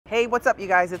Hey, what's up, you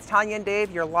guys? It's Tanya and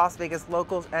Dave, your Las Vegas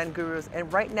locals and gurus.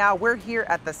 And right now we're here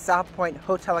at the South Point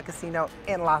Hotel and Casino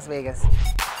in Las Vegas.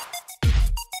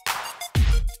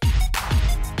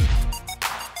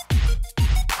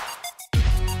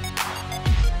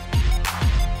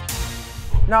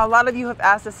 Now, a lot of you have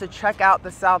asked us to check out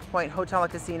the South Point Hotel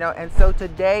and Casino, and so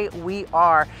today we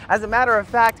are. As a matter of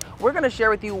fact, we're gonna share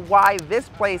with you why this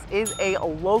place is a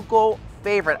local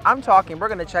favorite. I'm talking, we're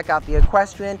gonna check out the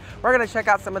equestrian, we're gonna check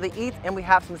out some of the eats, and we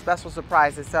have some special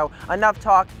surprises. So enough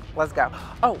talk, let's go.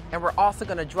 Oh, and we're also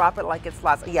gonna drop it like it's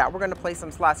slots. Yeah, we're gonna play some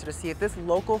slots to see if this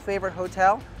local favorite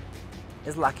hotel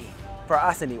is lucky. For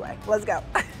us anyway. Let's go.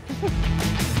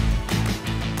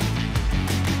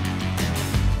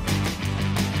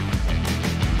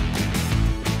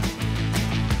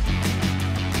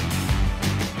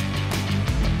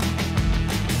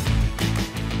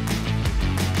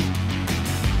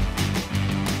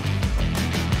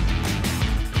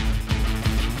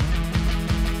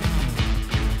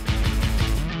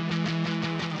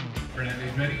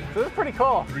 So this is pretty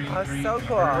cool. That's so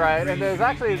cool. Right, and there's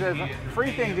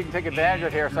free things you can take advantage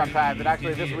of here sometimes. And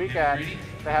actually this weekend,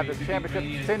 they have this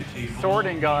championship cinch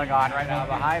sorting going on right now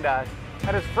behind us.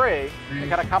 And it's free. You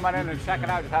gotta come on in and check it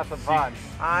out, just have some fun.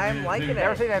 I'm liking it.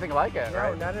 Never seen anything like it,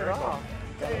 right? No, not at all.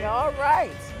 All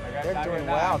right. They're doing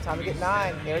well. Time to get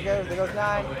 9. There it goes. There goes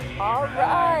 9. All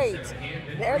right.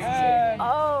 There's 10.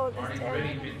 Oh, there's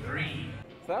 10.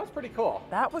 So that was pretty cool.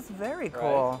 That was very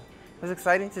cool. Right. It was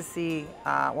exciting to see,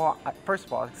 well, first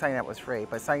of all, it's exciting that it was free,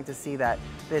 but exciting to see that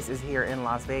this is here in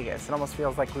Las Vegas. It almost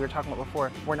feels like we were talking about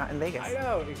before, we're not in Vegas. I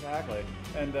know, exactly.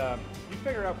 And you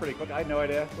figured it out pretty quick. I had no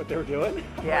idea what they were doing.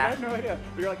 Yeah. I had no idea.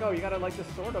 But you're like, oh, you gotta like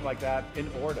just sort them like that in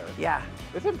order. Yeah.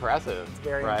 It's impressive. It's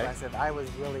very impressive. I was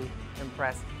really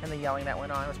impressed. And the yelling that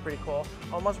went on was pretty cool.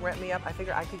 Almost ramped me up. I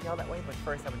figured I could yell that way, but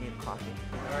first I would need coffee.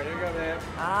 All right, here we go,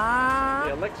 man.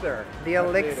 The elixir. The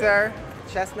elixir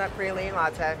chestnut praline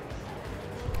latte.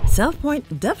 South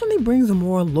Point definitely brings a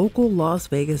more local Las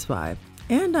Vegas vibe,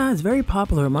 and is very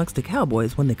popular amongst the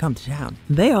cowboys when they come to town.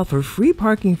 They offer free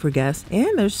parking for guests,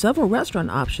 and there's several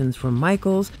restaurant options from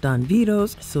Michael's, Don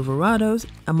Vito's, Silverado's,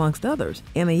 amongst others.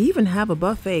 And they even have a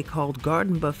buffet called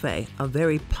Garden Buffet, a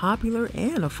very popular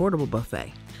and affordable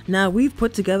buffet. Now, we've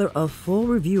put together a full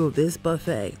review of this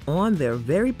buffet on their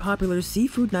very popular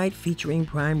seafood night featuring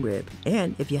prime rib.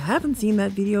 And if you haven't seen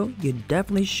that video, you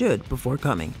definitely should before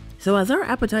coming. So as our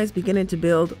appetites beginning to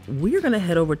build, we're gonna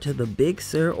head over to the Big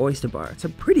Sur Oyster Bar. It's a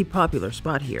pretty popular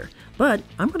spot here, but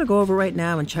I'm gonna go over right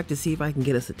now and check to see if I can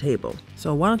get us a table.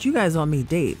 So why don't you guys all meet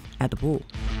Dave at the pool?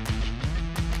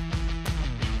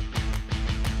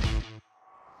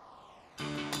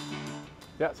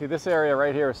 Yeah, see this area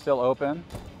right here is still open.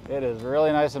 It is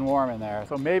really nice and warm in there.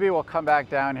 So maybe we'll come back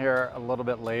down here a little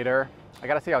bit later. I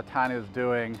gotta see how Tanya's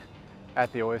doing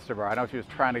at the Oyster Bar. I know she was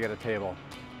trying to get a table.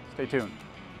 Stay tuned.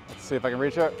 Let's see if I can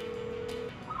reach her.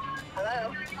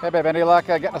 Hello. Hey babe, any luck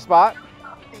getting a spot?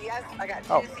 Yes, I got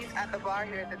 2 seats at the bar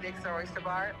here at the Big Sur Oyster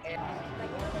Bar.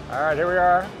 All right, here we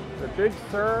are, the Big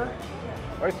Sur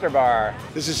Oyster Bar.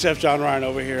 This is Chef John Ryan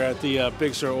over here at the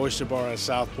Big Sur Oyster Bar at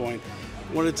South Point.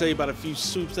 I wanted to tell you about a few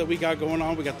soups that we got going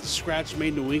on. We got the scratch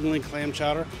made New England clam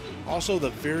chowder, also the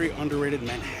very underrated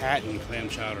Manhattan clam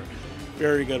chowder.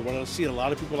 Very good. What I see a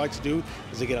lot of people like to do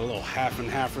is they get a little half and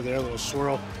half for there, a little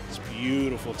swirl. It's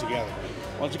beautiful together.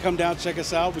 Why don't you come down, check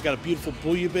us out. We got a beautiful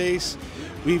bouillabaisse.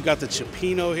 We've got the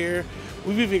cioppino here.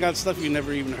 We've even got stuff you've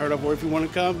never even heard of, or if you want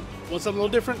to come, want something a little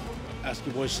different, ask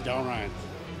your boy John Ryan.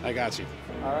 I got you.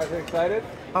 All right, you excited?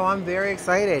 Oh, I'm very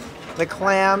excited. The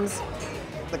clams,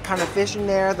 the kind of fish in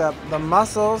there, the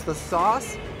mussels, the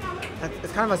sauce.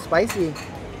 It's kind of a spicy.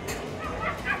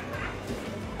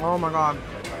 Oh my God.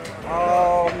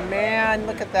 Oh man,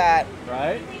 look at that.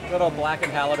 Right? Little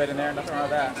blackened halibut in there, nothing wrong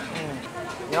with that.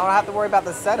 You don't have to worry about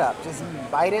the setup. Just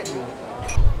bite it.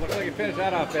 Looks like you finished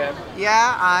that off, babe.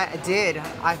 Yeah, I did.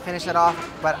 I finished it off,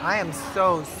 but I am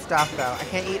so stuffed though. I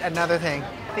can't eat another thing.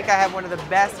 I think I have one of the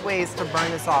best ways to burn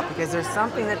this off because there's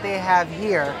something that they have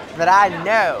here that I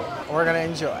know we're gonna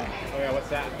enjoy. Oh yeah, what's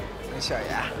that? Let me show you.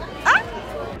 Ah!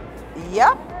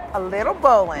 Yep, a little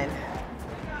bowling.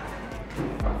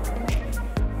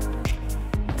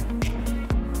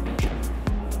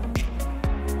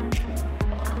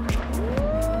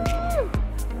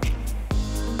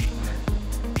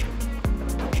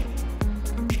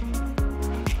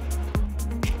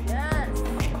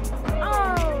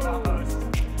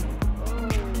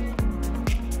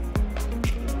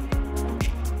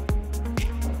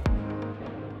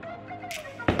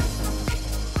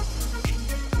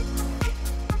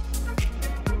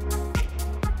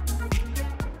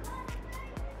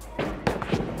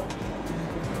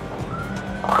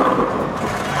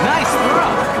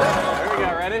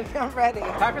 I'm ready.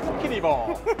 Time for some kiddie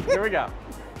ball. Here we go.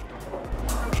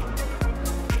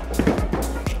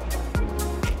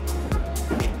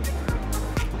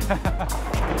 Yeah.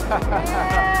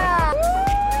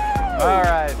 All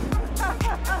right.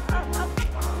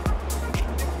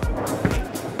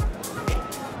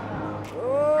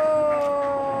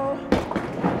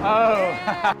 Oh.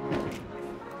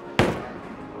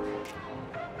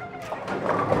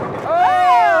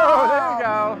 Oh, there you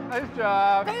go. Nice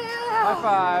job. High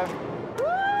five. Woo.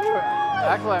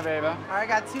 Excellent, baby. All right, I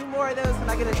got 2 more of those when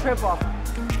I get a triple.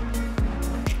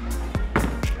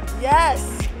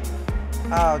 Yes.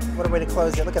 Oh, what a way to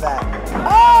close it. Look at that.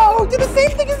 Oh, did the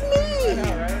same thing as me. I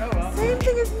know, right? Oh, well. Same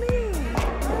thing as me.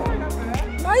 Oh, not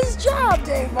bad. Nice job,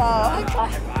 Dave. High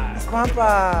five.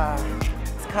 Pampa.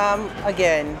 Come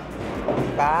again.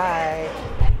 Bye.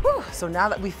 Whew. So now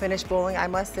that we finished bowling, I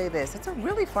must say this. It's a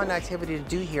really fun activity to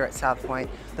do here at South Point.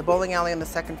 The bowling alley on the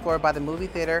 2nd floor by the movie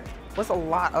theater was a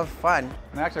lot of fun.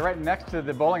 And actually right next to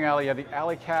the bowling alley, you have the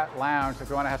Alley Cat Lounge if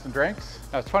you want to have some drinks.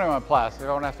 Now it's 21 plus. If you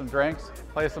want to have some drinks,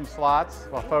 play some slots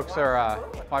while folks are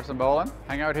watching some bowling,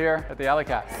 hang out here at the Alley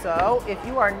Cat. So if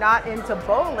you are not into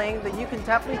bowling, then you can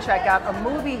definitely check out a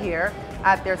movie here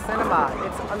at their cinema.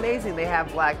 It's amazing. They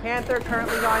have Black Panther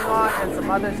currently going on and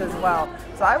some others as well.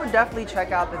 So I would definitely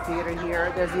check out the theater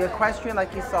here. There's the Equestrian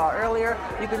like you saw earlier.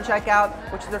 You can check out,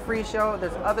 which is a free show.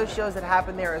 There's other shows that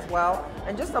happen there as well.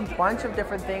 And just a bunch of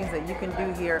different things that you can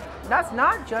do here. That's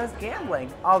not just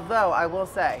gambling. Although I will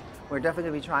say, we're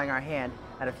definitely gonna be trying our hand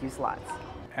at a few slots.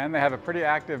 And they have a pretty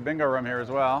active bingo room here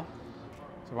as well.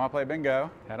 So if you want to play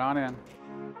bingo, head on in.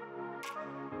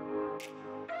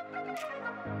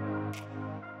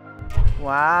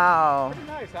 Wow. Pretty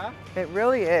nice, huh? It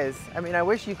really is. I mean, I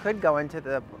wish you could go into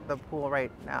the pool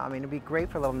right now. I mean, it'd be great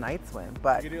for a little night swim,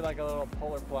 but You could do like a little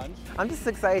polar plunge. I'm just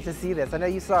excited to see this. I know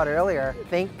you saw it earlier.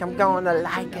 Think I'm gonna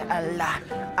like it a lot.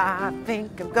 I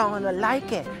think I'm gonna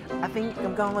like it. I think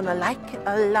I'm gonna like it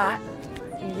a lot.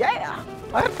 Yeah.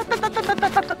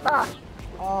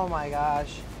 Oh my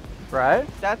gosh. Right?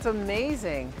 That's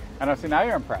amazing. I know, see now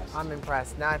you're impressed. I'm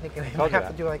impressed. Now I think we Told you have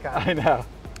that. to do like I know.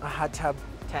 a hot tub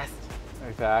test.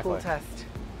 Exactly. Pool test.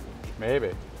 Maybe.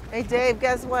 Hey Dave,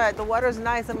 guess what? The water's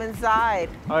nice. I'm inside.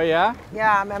 Oh yeah?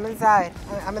 Yeah, I'm inside.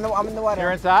 I'm in the water.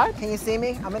 You're inside? Can you see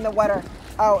me? I'm in the water.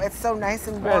 Oh, it's so nice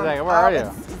and Wait a warm. second, where are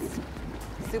you?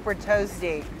 It's super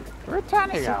toasty. Where'd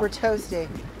Tanya go? Super toasty.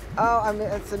 Oh,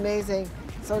 it's amazing.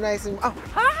 So nice and oh,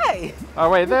 hi! Oh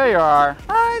wait, there you are.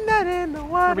 I'm not in the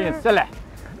water. You're being silly.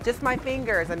 Just my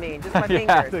fingers. I mean, just my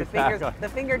Yes, fingers. exactly. The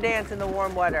finger dance in the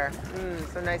warm water.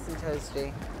 So nice and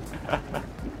toasty.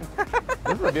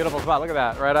 This is a beautiful spot. Look at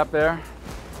that, right up there.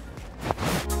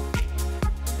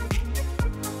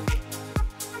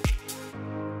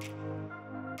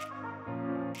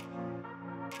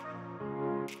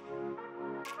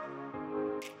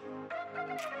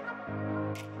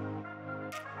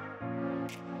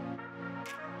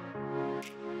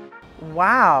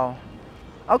 Wow.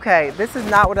 Okay, this is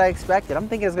not what I expected. I'm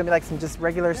thinking it's gonna be like some just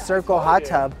regular circle hot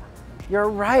tub. You're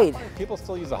right. People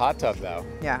still use a hot tub though.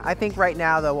 Yeah, I think right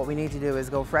now though what we need to do is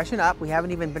go freshen up. We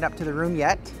haven't even been up to the room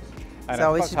yet. I know,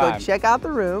 So we it's should about go time. check out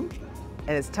the room,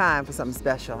 and it's time for something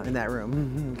special in that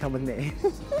room. Come with me.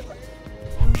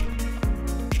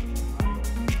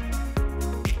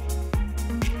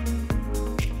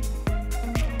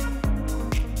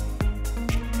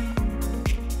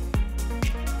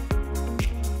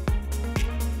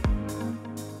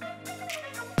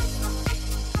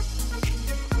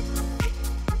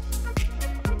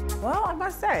 Well, I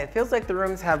must say, it feels like the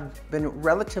rooms have been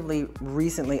relatively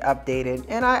recently updated,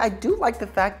 and I do like the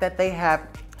fact that they have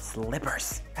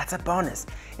slippers. That's a bonus.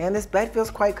 And this bed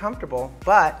feels quite comfortable,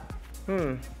 but,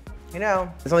 you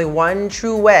know, there's only one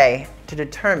true way to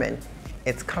determine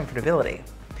its comfortability.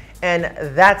 And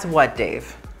that's what,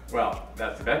 Dave? Well,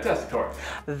 that's the bed test tour.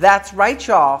 That's right,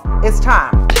 y'all. It's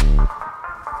time.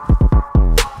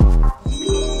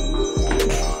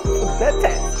 Bed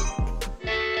test.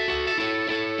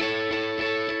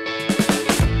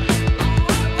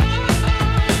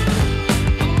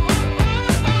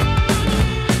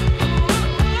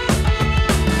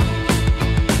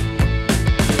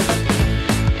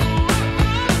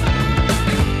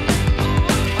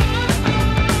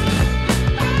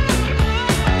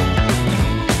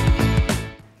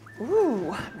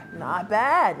 Not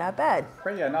bad, not bad.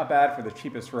 Yeah, not bad for the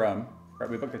cheapest room. Right,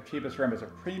 we booked the cheapest room as a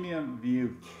Premium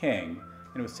View King,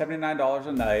 and it was $79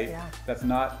 a night. Yeah. It's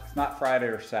not Friday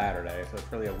or Saturday, so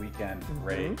it's really a weekend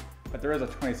rate. But there is a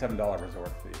 $27 resort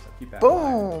fee, so keep that in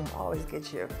mind. Boom, always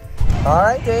get you. All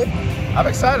right, Dave. I'm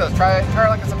excited. Let's try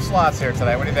looking at some slots here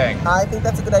today. What do you think? I think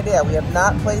that's a good idea. We have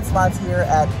not played slots here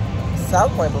at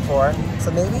South Point before,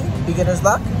 so maybe beginner's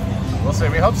luck. We'll see.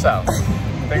 We hope so.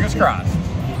 Fingers crossed.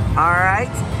 All right,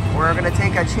 we're gonna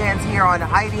take a chance here on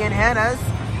Heidi and Hannah's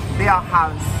Beer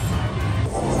House.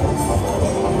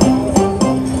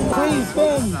 Please,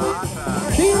 Ben.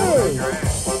 Cheers.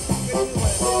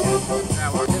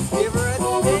 Just give her a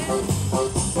spin.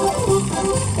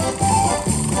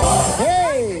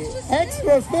 Hey,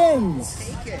 extra fins.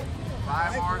 Take it.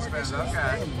 5 more spins,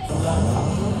 okay.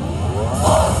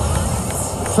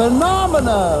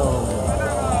 Phenomenal.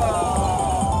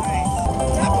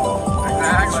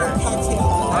 Exactly.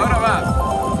 Load them up.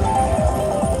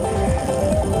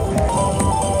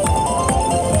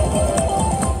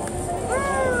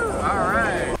 All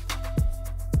right.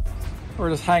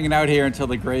 We're just hanging out here until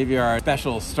the graveyard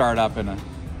specials start up in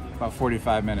about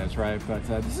 45 minutes, right? But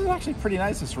this is actually pretty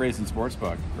nice, this racing sports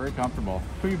book. Very comfortable.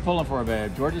 Who are you pulling for,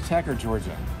 babe? Georgia Tech or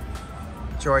Georgia?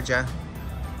 Georgia.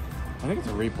 I think it's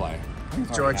a replay. I think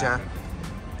it's already Georgia. happened.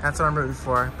 That's what I'm rooting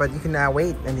for. But you can now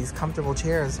wait in these comfortable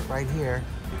chairs right here.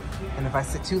 And if I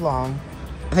sit too long,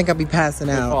 I think I'll be passing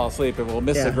We'll out. fall asleep and we'll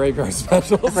miss Yeah. the graveyard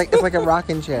specials. It's like a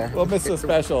rocking chair. We'll miss the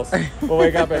specials. We'll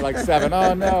wake up at like 7.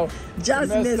 Oh no.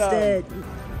 Just we missed them. it.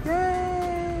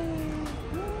 Yay!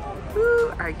 Woo.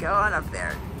 All right, go on up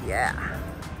there. Yeah.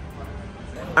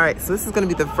 All right, so this is gonna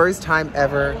be the first time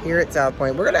ever here at South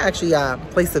Point. We're gonna actually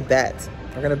place a bet.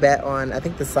 We're gonna bet on, I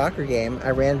think, the soccer game,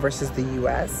 Iran versus the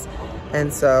US.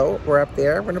 And so we're up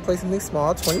there, we're gonna play something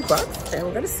small, 20 bucks, and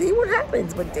we're gonna see what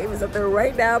happens. But Dave is up there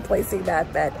right now placing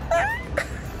that bet.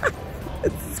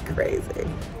 It's crazy.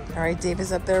 All right, Dave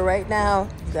is up there right now.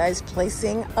 You guys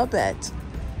placing a bet.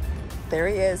 There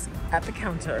he is at the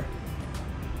counter,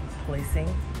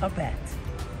 placing a bet.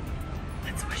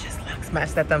 Let's wish us luck.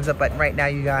 Smash that thumbs up button right now,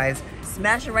 you guys.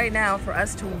 Smash it right now for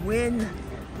us to win.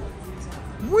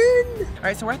 Win! All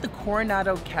right, so we're at the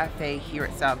Coronado Cafe here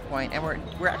at South Point, and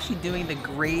we're actually doing the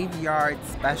Graveyard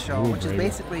Special, which is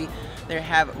basically they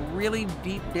have really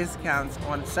deep discounts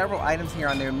on several items here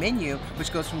on their menu,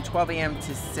 which goes from 12 a.m.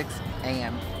 to 6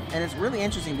 a.m. And it's really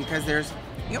interesting because you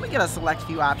only get a select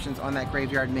few options on that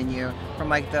Graveyard menu, from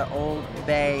like the Old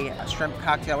Bay shrimp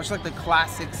cocktail, which is like the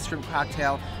classic shrimp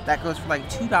cocktail that goes for like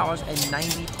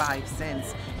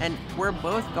 $2.95. And we're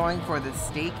both going for the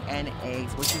steak and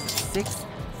eggs, which is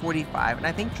 $6.45. And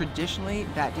I think traditionally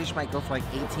that dish might go for like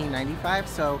 $18.95.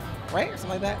 So, right? Or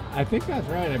something like that? I think that's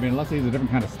right. I mean, unless they use a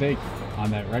different kind of steak on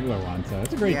that regular one. So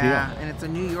it's a great deal. Yeah, and it's a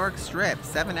New York strip,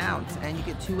 7 ounce, and you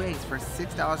get 2 eggs for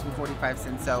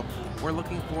 $6.45. So we're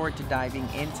looking forward to diving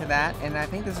into that. And I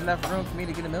think there's enough room for me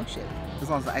to get a milkshake, as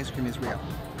long as the ice cream is real,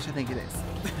 which I think it is.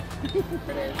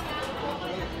 It is.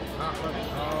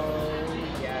 Oh,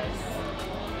 yes.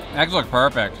 Eggs look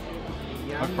perfect.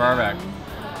 Yum, Look perfect. yum.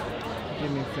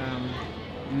 Give me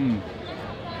some.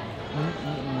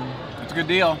 It's a good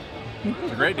deal.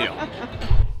 It's a great deal.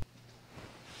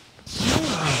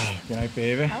 Good night,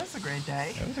 baby. That was a great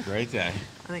day. That was a great day.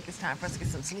 I think it's time for us to get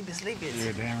some sleepies.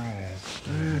 You're damn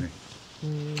right.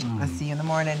 I'll see you in the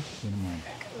morning. See you in the morning.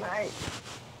 Good night.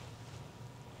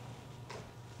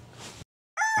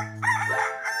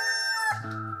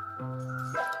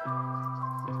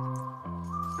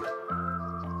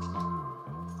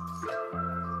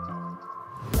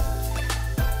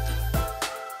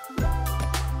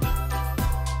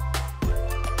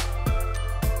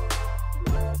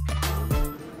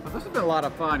 This has been a lot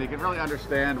of fun. You can really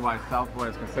understand why South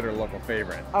Point is considered a local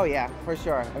favorite. Oh yeah, for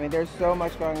sure. I mean, there's so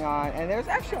much going on, and there's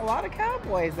actually a lot of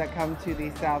cowboys that come to the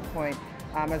South Point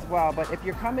as well. But if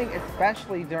you're coming,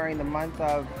 especially during the month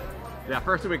of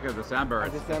First week of December,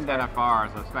 it's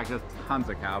NFR, so expect just tons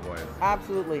of cowboys.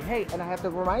 Absolutely. Hey, and I have to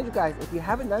remind you guys, if you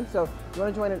haven't done so, you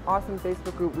want to join an awesome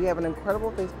Facebook group. We have an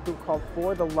incredible Facebook group called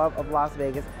For the Love of Las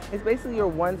Vegas. It's basically your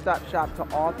one-stop shop to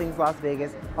all things Las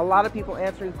Vegas. A lot of people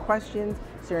answering questions,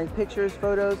 sharing pictures,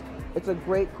 photos. It's a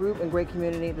great group and great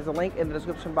community. There's a link in the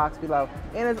description box below.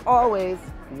 And as always,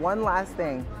 one last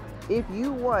thing. If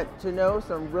you want to know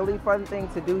some really fun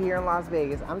things to do here in Las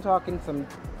Vegas, I'm talking some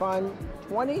fun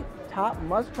 20 top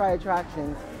must-try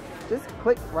attractions, just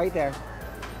click right there.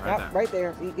 Right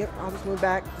there. Yep, I'll just move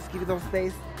back, just give you a little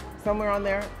space. Somewhere on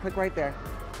there, click right there.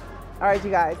 All right,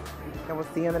 you guys, and we'll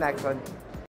see you in the next one.